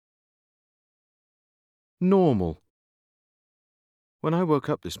normal. When I woke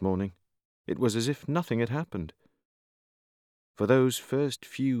up this morning, it was as if nothing had happened. For those first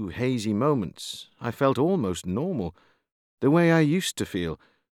few hazy moments, I felt almost normal, the way I used to feel,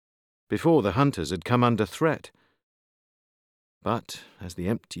 before the hunters had come under threat. But as the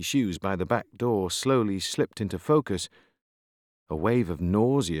empty shoes by the back door slowly slipped into focus, a wave of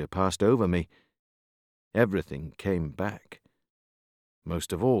nausea passed over me. Everything came back.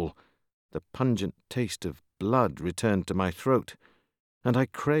 Most of all, the pungent taste of blood returned to my throat, and I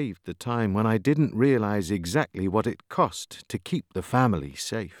craved the time when I didn't realize exactly what it cost to keep the family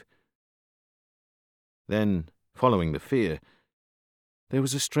safe. Then, following the fear, there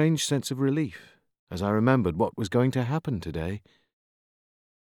was a strange sense of relief as I remembered what was going to happen today.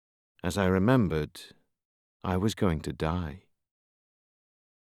 As I remembered, I was going to die.